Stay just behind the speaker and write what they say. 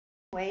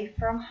away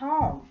from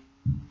home.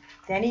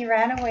 Then he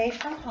ran away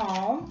from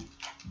home.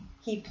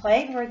 He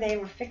played where they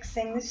were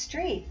fixing the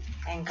street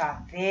and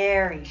got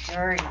very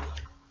dirty.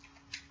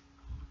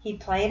 He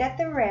played at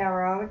the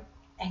railroad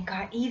and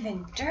got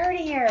even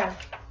dirtier.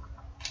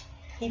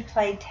 He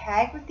played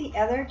tag with the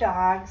other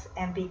dogs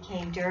and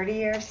became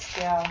dirtier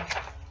still.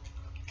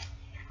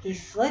 He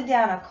slid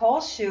down a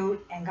coal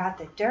chute and got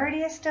the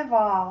dirtiest of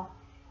all.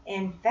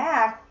 In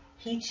fact,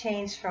 he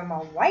changed from a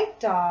white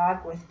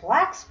dog with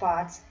black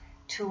spots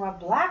to a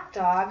black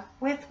dog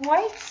with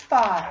white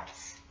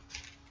spots.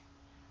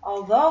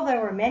 Although there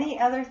were many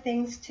other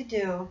things to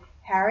do,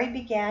 Harry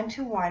began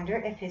to wonder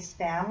if his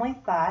family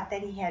thought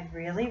that he had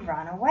really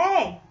run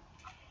away.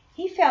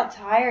 He felt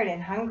tired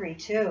and hungry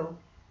too,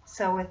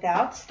 so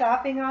without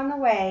stopping on the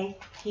way,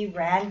 he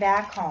ran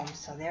back home.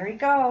 So there he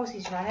goes,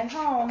 he's running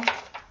home.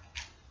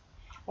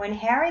 When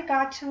Harry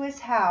got to his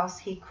house,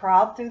 he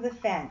crawled through the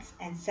fence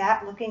and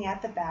sat looking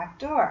at the back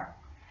door.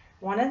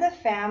 One of the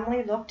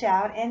family looked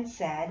out and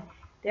said,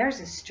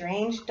 "There's a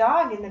strange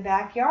dog in the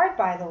backyard,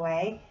 by the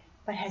way,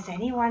 but has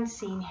anyone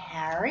seen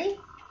Harry?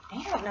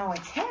 They don't know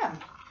it's him."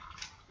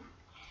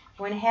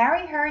 When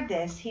Harry heard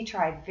this, he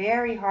tried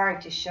very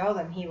hard to show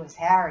them he was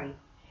Harry.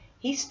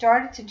 He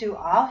started to do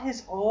all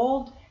his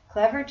old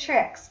clever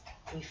tricks.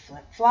 He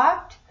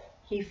flip-flopped,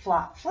 he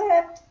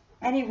flop-flipped,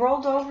 and he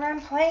rolled over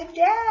and played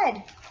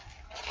dead.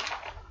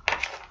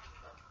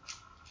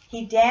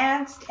 He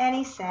danced and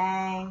he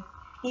sang.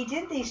 He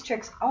did these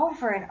tricks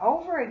over and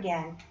over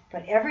again,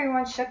 but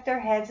everyone shook their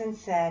heads and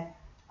said,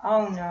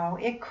 "Oh no,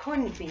 it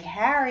couldn't be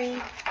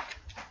Harry."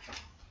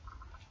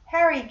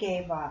 Harry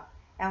gave up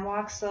and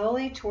walked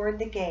slowly toward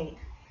the gate,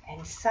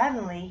 and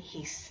suddenly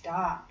he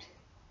stopped.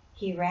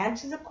 He ran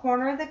to the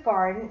corner of the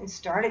garden and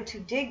started to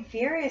dig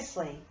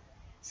furiously.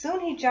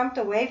 Soon he jumped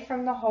away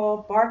from the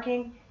hole,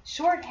 barking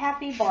short,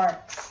 happy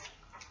barks.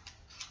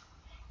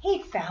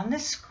 He'd found the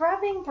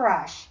scrubbing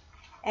brush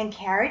and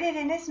carried it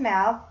in his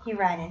mouth. He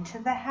ran into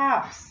the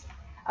house.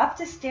 Up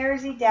the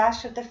stairs he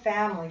dashed with the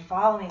family,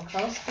 following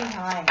close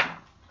behind.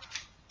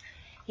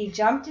 He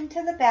jumped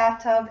into the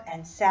bathtub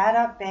and sat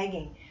up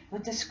begging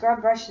with the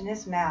scrub brush in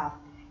his mouth,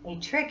 a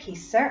trick he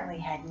certainly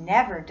had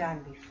never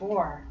done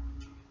before.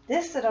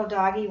 "This little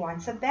doggy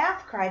wants a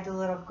bath," cried the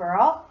little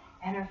girl,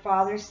 and her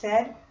father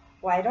said,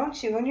 "Why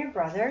don't you and your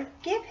brother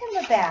give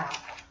him a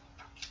bath?"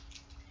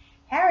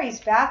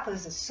 Harry's bath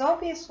was the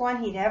soapiest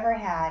one he'd ever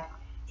had.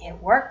 It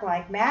worked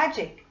like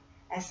magic.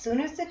 As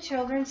soon as the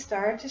children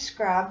started to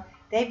scrub,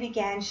 they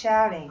began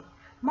shouting,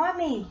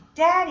 "Mommy,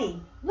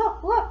 Daddy,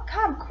 look, look,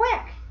 come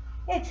quick!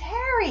 It's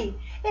Harry!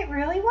 It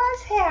really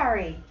was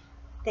Harry!"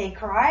 they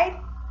cried.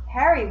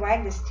 Harry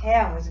wagged his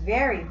tail and was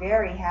very,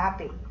 very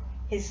happy.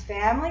 His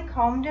family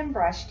combed and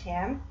brushed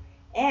him,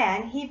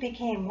 and he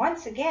became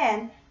once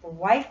again the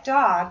white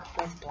dog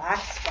with black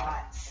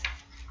spots.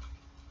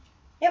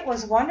 It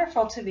was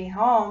wonderful to be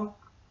home.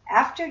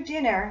 After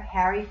dinner,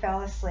 Harry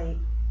fell asleep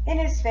in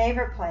his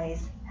favorite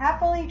place,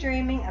 happily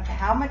dreaming of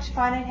how much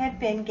fun it had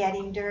been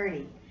getting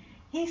dirty.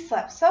 He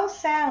slept so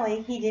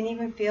soundly he didn't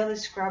even feel the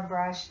scrub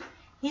brush.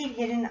 He'd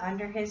hidden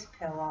under his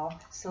pillow.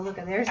 So look,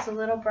 there's the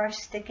little brush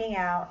sticking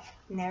out,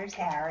 and there's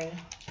Harry.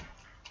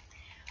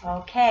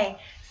 Okay,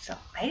 so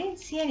I didn't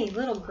see any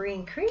little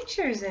green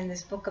creatures in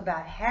this book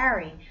about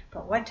Harry,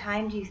 but what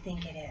time do you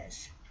think it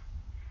is?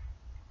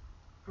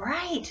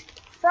 Right,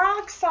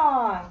 frog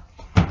song.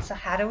 So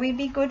how do we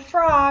be good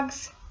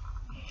frogs?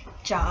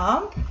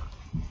 Jump,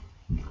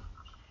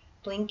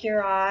 blink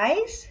your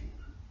eyes,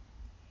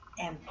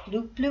 and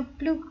bloop, bloop,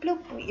 bloop,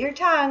 bloop with your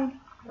tongue.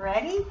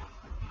 Ready?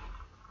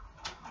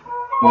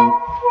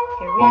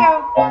 Here we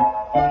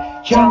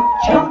go. Jump,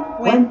 jump,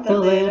 went the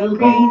little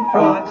green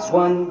frogs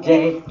one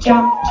day.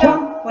 Jump,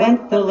 jump,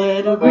 went the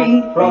little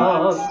green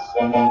frogs.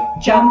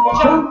 Jump,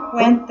 jump,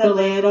 went the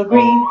little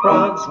green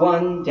frogs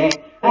one day,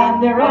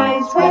 and their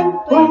eyes went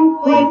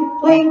blink,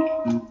 blink, blink.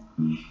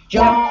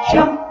 Jump,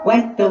 jump,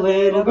 went the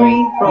little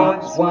green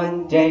frogs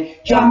one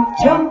day. Jump,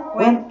 jump,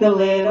 went the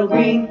little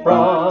green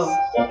frogs.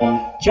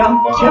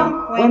 Jump,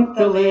 jump, went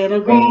the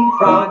little green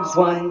frogs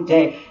one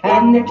day,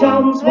 and their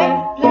tongues went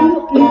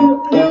bloop,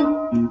 bloop,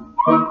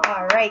 bloop.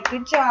 All right,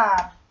 good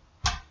job.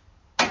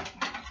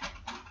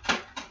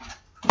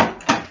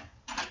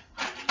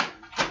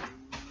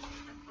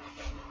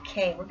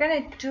 Okay, we're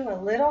going to do a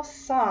little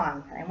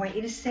song. I want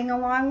you to sing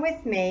along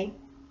with me.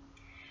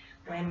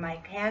 When my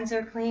hands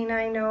are clean,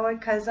 I know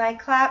it 'cause I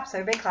clap. So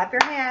everybody clap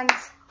your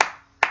hands.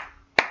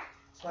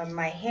 When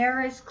my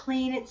hair is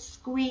clean, it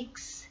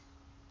squeaks.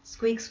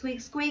 Squeak,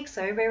 squeak, squeak.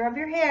 So everybody rub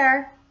your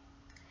hair.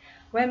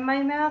 When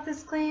my mouth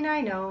is clean,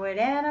 I know it,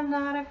 and I'm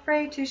not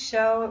afraid to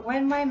show it.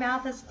 When my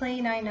mouth is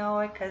clean, I know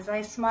it 'cause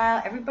I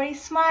smile. Everybody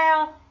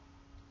smile.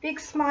 Big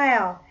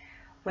smile.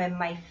 When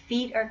my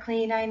feet are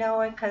clean, I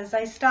know it 'cause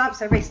I stomp.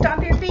 So everybody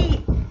stomp your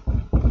feet.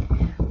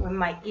 When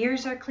my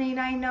ears are clean,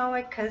 I know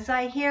it 'cause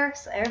I hear.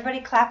 So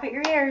everybody clap at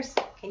your ears.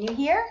 Can you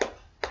hear?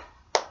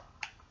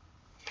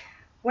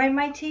 When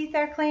my teeth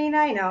are clean,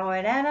 I know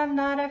it, and I'm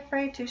not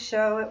afraid to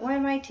show it.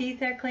 When my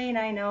teeth are clean,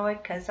 I know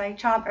it 'cause I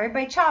chomp.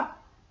 Everybody chomp.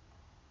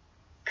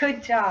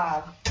 Good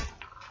job.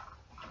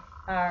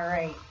 All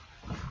right.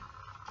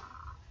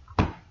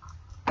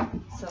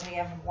 So we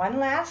have one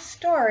last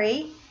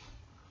story.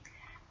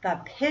 The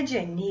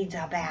pigeon needs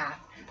a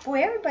bath.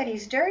 Boy,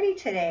 everybody's dirty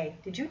today.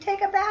 Did you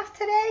take a bath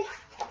today?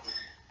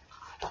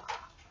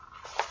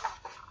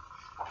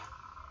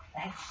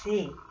 Let's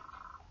see.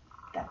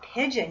 The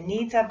pigeon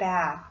needs a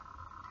bath.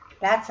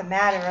 That's a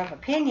matter of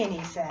opinion,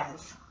 he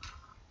says.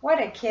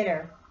 What a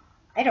kidder.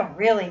 I don't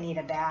really need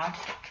a bath.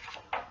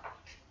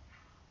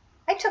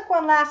 I took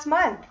one last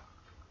month.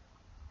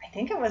 I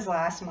think it was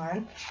last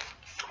month.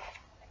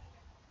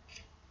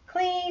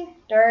 Clean,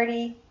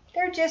 dirty,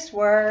 they're just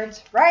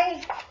words,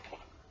 right?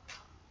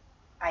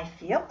 I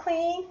feel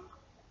clean.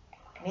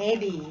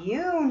 Maybe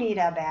you need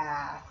a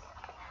bath.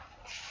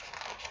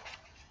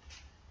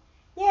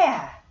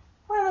 Yeah,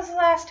 when was the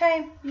last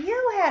time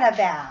you had a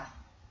bath?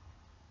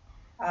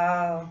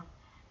 Oh,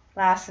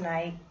 last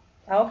night.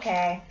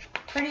 Okay,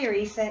 pretty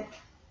recent.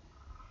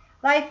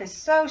 Life is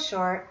so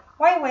short.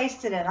 Why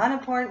waste it on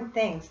unimportant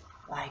things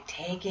like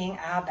taking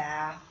a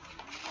bath?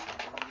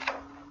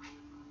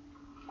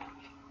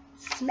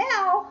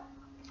 Smell?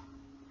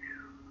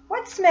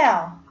 What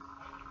smell?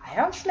 I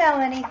don't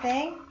smell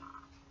anything.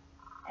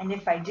 And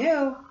if I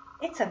do,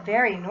 it's a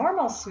very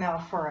normal smell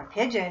for a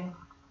pigeon.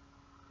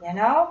 You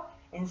know,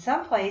 in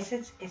some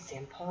places, it's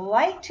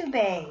impolite to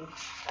bathe.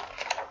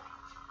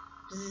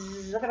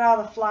 Bzz, look at all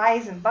the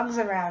flies and bugs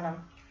around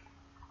them.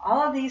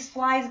 All of these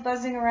flies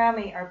buzzing around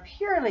me are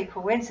purely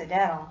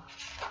coincidental.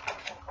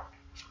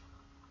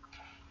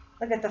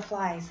 Look at the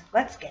flies.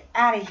 Let's get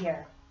out of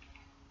here.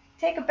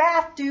 Take a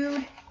bath,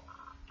 dude.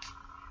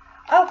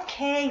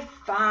 Okay,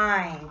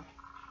 fine.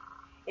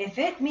 If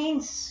it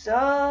means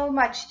so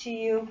much to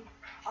you,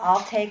 I'll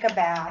take a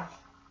bath.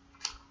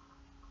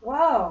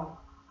 Whoa,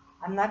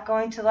 I'm not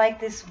going to like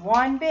this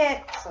one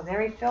bit, so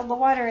there he filled the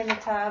water in the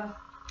tub.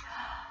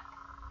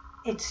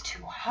 It's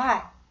too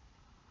hot.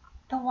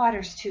 The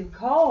water's too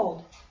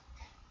cold.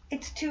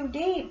 It's too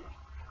deep.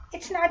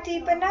 It's not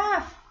deep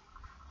enough.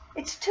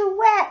 It's too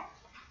wet.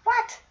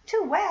 What?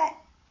 Too wet?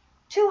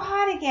 Too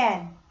hot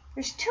again.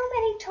 There's too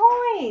many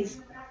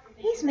toys.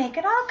 He's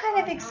making all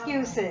kind of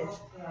excuses.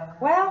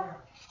 Well,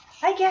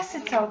 I guess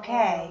it's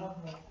okay.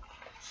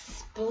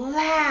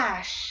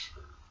 Splash!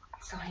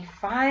 So he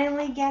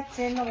finally gets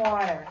in the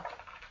water.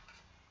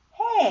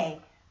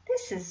 Hey,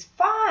 this is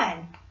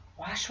fun.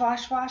 Wash,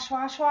 wash, wash,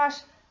 wash,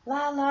 wash.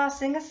 La la,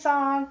 sing a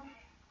song.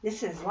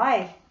 This is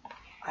life.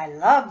 I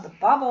love the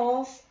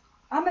bubbles.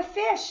 I'm a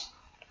fish.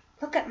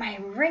 Look at my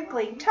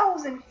wrinkly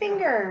toes and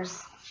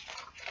fingers.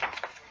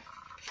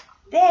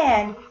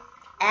 Then,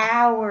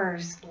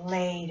 hours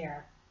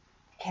later,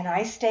 can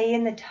I stay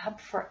in the tub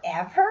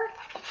forever?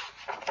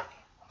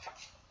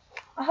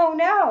 Oh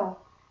no.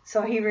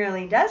 So he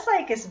really does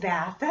like his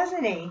bath,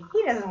 doesn't he?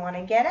 He doesn't want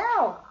to get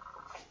out.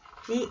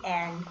 The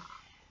end.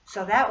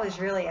 So that was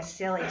really a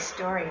silly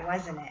story,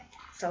 wasn't it?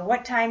 So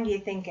what time do you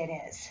think it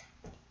is?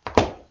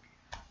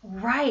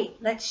 Right,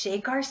 let's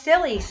shake our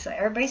sillies. So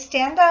everybody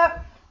stand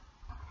up.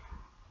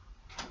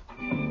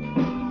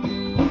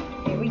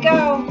 Here we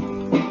go.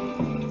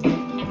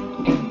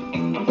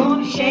 I'm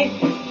gonna shake,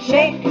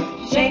 shake,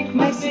 shake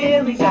my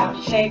sillies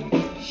out. Shake,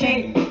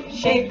 shake,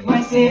 shake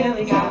my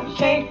sillies out.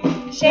 Shake,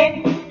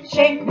 shake,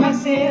 shake my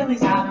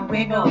sillies out. And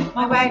wiggle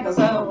my waggles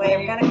away.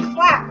 We're gonna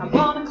clap. I'm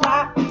gonna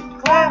clap,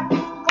 clap,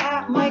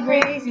 clap my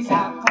crazies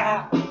out.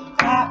 Clap,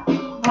 clap,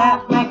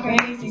 clap my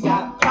crazies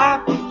out.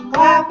 Clap,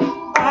 clap,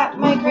 clap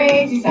my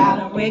crazies out.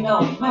 And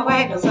wiggle my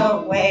waggles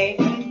away.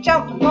 And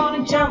jump, I'm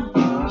gonna jump,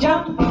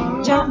 jump,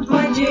 jump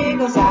my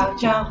jiggles out.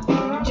 Jump,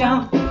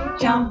 jump,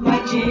 jump my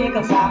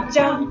jiggles out.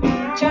 Jump,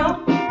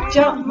 jump,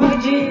 jump my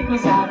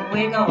jiggles out. And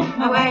wiggle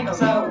my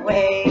waggles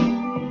away.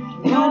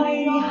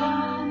 Yawn,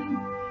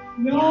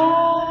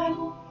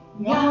 yawn,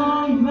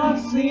 yawn, my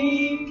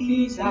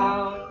sleepies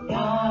out.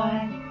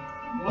 Yawn,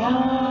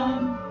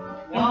 yawn,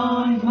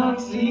 yawn, my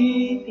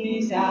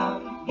sleepies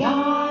out.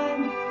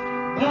 Yawn,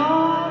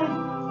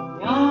 yawn,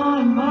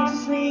 yawn, my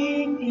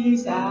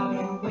sleepies out.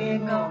 And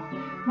wiggle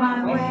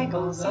my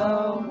waggles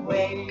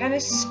away. Gonna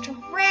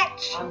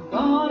stretch. I'm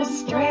gonna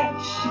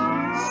stretch,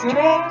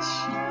 stretch,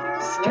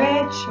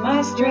 stretch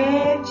my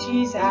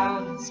stretchies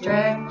out.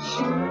 Stretch,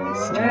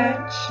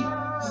 stretch,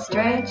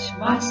 stretch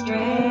my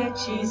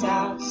stretchies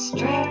out.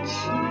 Stretch,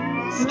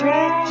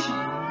 stretch,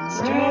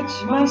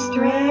 stretch my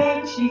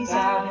stretchies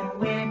out. And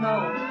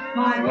wiggle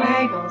my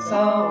waggles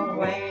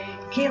away.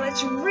 Okay,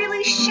 let's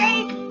really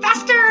shake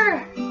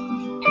faster.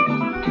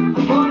 I'm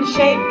gonna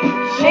shake,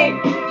 shake,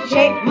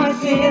 shake my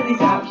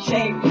sillies out.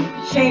 Shake,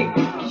 shake,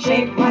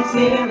 shake my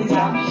sillies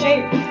out.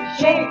 Shake,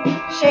 shake,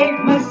 shake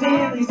my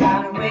sillies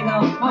out. And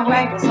wiggle my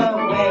waggles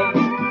away.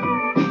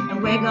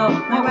 And wiggle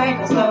my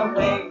waggles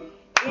away.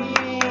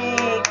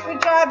 Yay!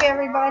 Good job,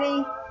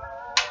 everybody.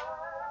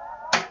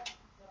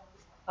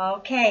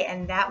 Okay,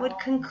 and that would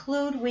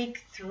conclude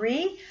week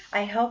 3.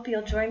 I hope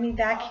you'll join me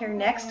back here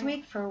next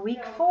week for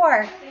week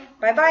 4.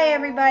 Bye-bye,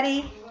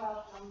 everybody.